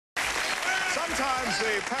Sometimes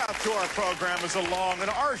the path to our program is a long and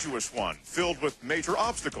arduous one, filled with major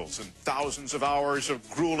obstacles and thousands of hours of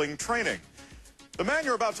grueling training. The man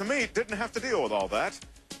you're about to meet didn't have to deal with all that.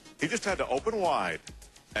 He just had to open wide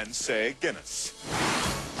and say Guinness.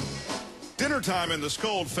 Dinner time in the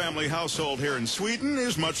Skold family household here in Sweden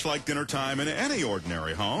is much like dinner time in any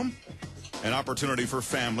ordinary home. An opportunity for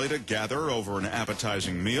family to gather over an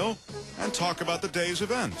appetizing meal and talk about the day's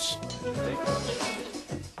events.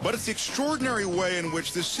 But it's the extraordinary way in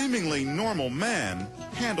which this seemingly normal man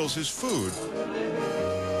handles his food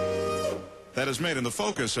that is made in the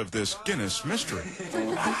focus of this Guinness mystery.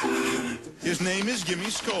 His name is Jimmy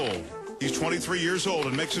Skold. He's 23 years old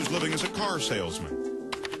and makes his living as a car salesman.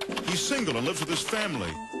 He's single and lives with his family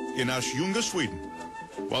in Asjunga, Sweden.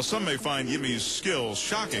 While some may find Jimmy's skills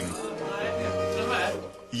shocking,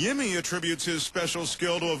 Jimmy attributes his special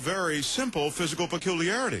skill to a very simple physical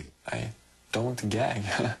peculiarity. I don't gag.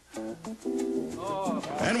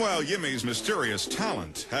 And while Jimmy's mysterious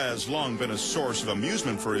talent has long been a source of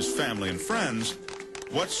amusement for his family and friends,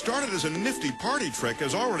 what started as a nifty party trick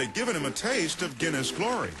has already given him a taste of Guinness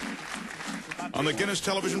glory. On the Guinness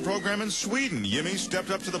television program in Sweden, Jimmy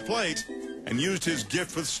stepped up to the plate and used his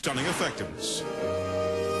gift with stunning effectiveness,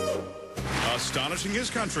 astonishing his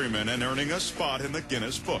countrymen and earning a spot in the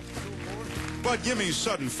Guinness book. But Jimmy's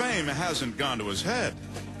sudden fame hasn't gone to his head.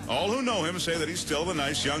 All who know him say that he's still the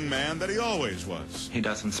nice young man that he always was. He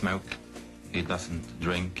doesn't smoke, he doesn't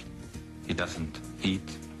drink, he doesn't eat,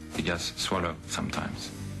 he just swallows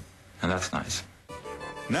sometimes. And that's nice.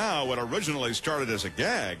 Now, what originally started as a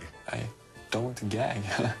gag, I don't gag.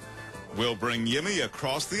 will bring Jimmy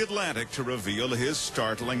across the Atlantic to reveal his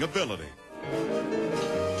startling ability.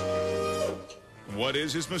 What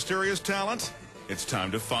is his mysterious talent? It's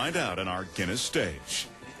time to find out on our Guinness stage.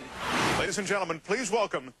 Ladies and gentlemen, please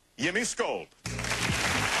welcome Jimmy Skold.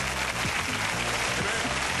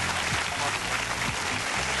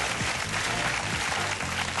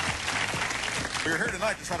 You're here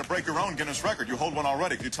tonight to try to break your own Guinness record. You hold one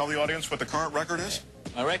already. Can you tell the audience what the current record is?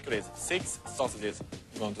 My record is 6 sausages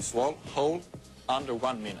I'm going to swallow whole under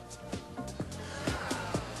 1 minute.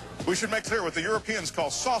 We should make clear what the Europeans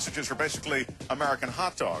call sausages are basically American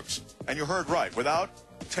hot dogs. And you heard right. Without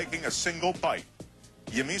taking a single bite,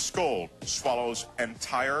 Jimmy Skold swallows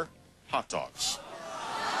entire hot dogs.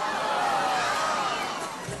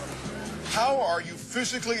 How are you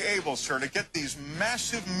physically able, sir, to get these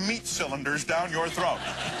massive meat cylinders down your throat?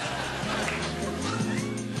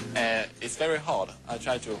 It's very hard. I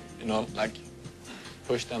try to,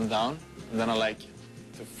 push them down, and then I like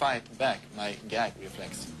to fight back my gag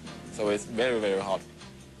reflex. So it's very, very hard.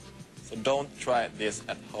 So don't try this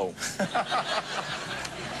at home.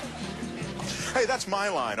 Hey, that's my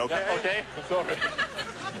line, okay? Yeah, okay, sorry.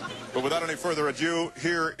 But without any further ado,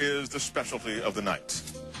 here is the specialty of the night.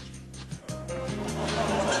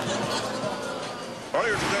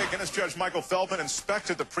 Earlier today, Guinness judge Michael Feldman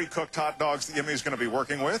inspected the pre-cooked hot dogs that Jimmy is going to be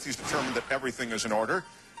working with. He's determined that everything is in order.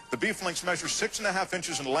 The beef links measure 6.5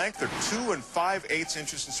 inches in length. They're 2 5/8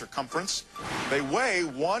 inches in circumference. They weigh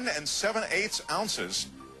 1 7/8 ounces,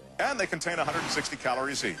 and they contain 160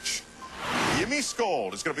 calories each. Jimmy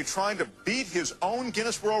Skold is going to be trying to beat his own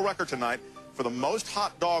Guinness World Record tonight for the most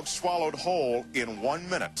hot dogs swallowed whole in 1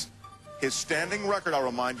 minute. His standing record, I'll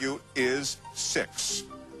remind you, is 6.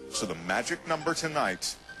 So the magic number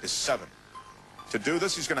tonight is 7. To do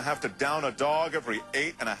this, he's going to have to down a dog every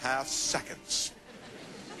 8.5 seconds.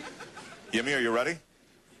 Jimmy, are you ready?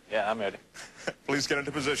 Yeah, I'm ready. Please get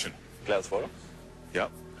into position. Glass water.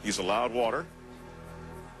 Yep. He's allowed water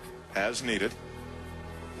as needed.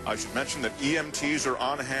 I should mention that EMTs are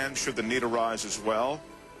on hand should the need arise as well.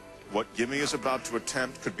 What Jimmy is about to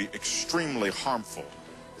attempt could be extremely harmful.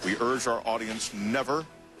 We urge our audience never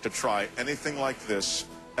to try anything like this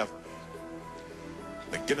ever.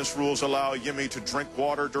 The Guinness rules allow Jimmy to drink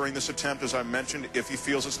water during this attempt, as I mentioned, if he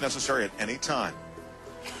feels it's necessary at any time.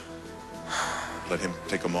 Let him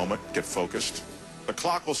take a moment, get focused. The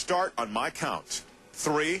clock will start on my count.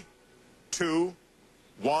 3, 2,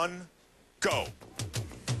 1, go.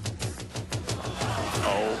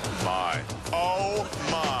 Oh, my. Oh,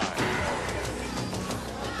 my.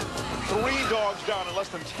 3 dogs down in less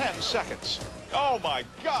than 10 seconds. Oh, my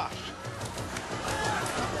gosh.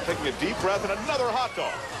 Taking a deep breath and another hot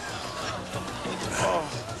dog. Oh.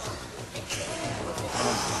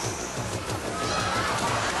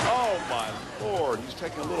 Oh, my Lord. He's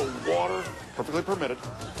taking a little water. Perfectly permitted.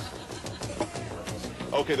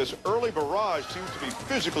 Okay, this early barrage seems to be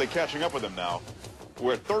physically catching up with him now.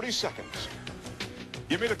 We're at 30 seconds.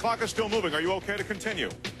 Jimmy, the clock is still moving. Are you okay to continue?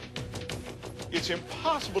 It's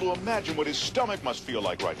impossible to imagine what his stomach must feel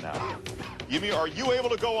like right now. Jimmy, are you able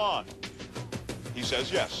to go on? He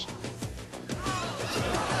says yes.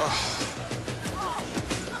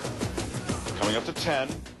 Coming up to 10,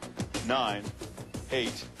 9,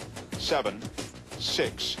 8, 7,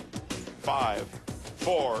 6, 5,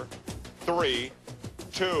 4, 3,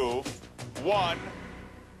 2, 1.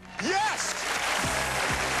 Yes!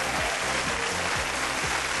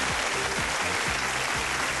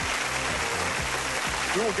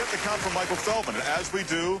 We will get the count from Michael Feldman. And as we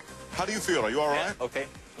do, how do you feel? Are you all right? Yeah, okay,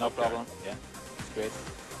 no problem. Yeah, it's great.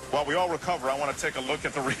 While we all recover, I want to take a look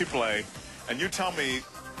at the replay, and you tell me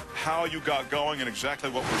how you got going and exactly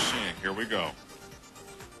what we're seeing. Here we go.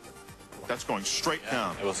 That's going straight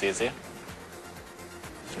down. It was easy.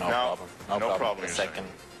 It's no problem. No problem. The second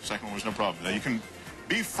one was no problem. Now, you can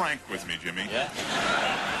be frank with me, Jimmy. Yeah.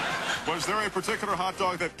 Was there a particular hot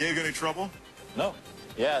dog that gave you any trouble? No.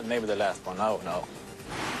 Yeah, maybe the last one. No.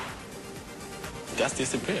 Just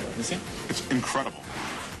disappeared, you see? It's incredible.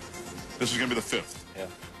 This is going to be the 5th. Yeah.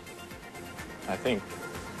 I think.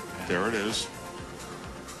 There it is.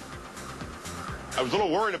 I was a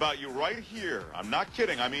little worried about you right here. I'm not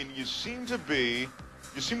kidding. I mean, you seem to be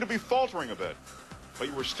faltering a bit, but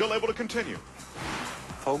you were still able to continue.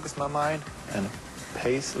 Focus my mind and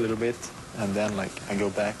pace a little bit, and then I go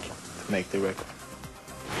back to make the record.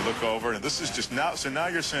 You look over, and this is just now. So now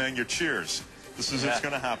you're saying your cheers. This is it's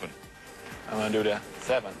going to happen. I'm going to do the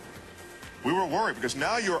 7. We were worried because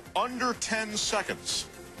now you're under 10 seconds.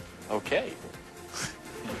 Okay.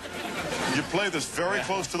 You play this very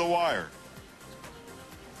close to the wire.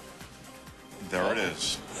 There it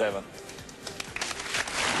is. 7.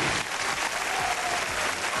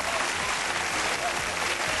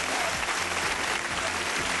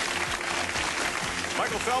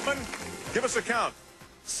 Michael Feldman, give us a count.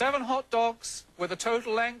 7 hot dogs with a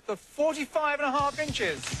total length of 45.5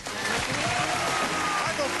 inches.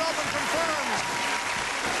 Michael Feldman confirms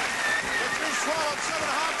that you swallowed 7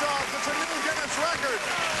 hot dogs. It's a new Guinness record.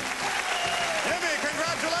 Jimmy,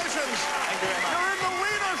 congratulations. Thank you very much. You're in the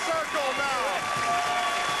wiener circle now.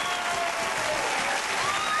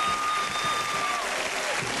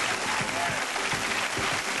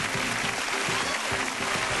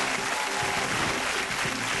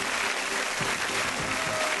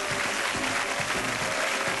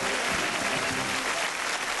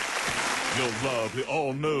 You'll love the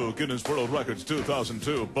all-new Guinness World Records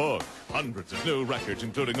 2002 book. Hundreds of new records,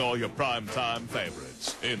 including all your primetime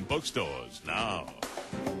favorites. In bookstores now.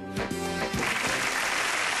 Our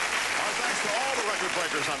thanks to all the record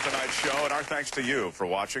breakers on tonight's show, and our thanks to you for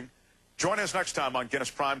watching. Join us next time on Guinness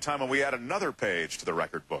Primetime when we add another page to the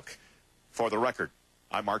record book. For the record,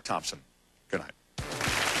 I'm Mark Thompson. Good night.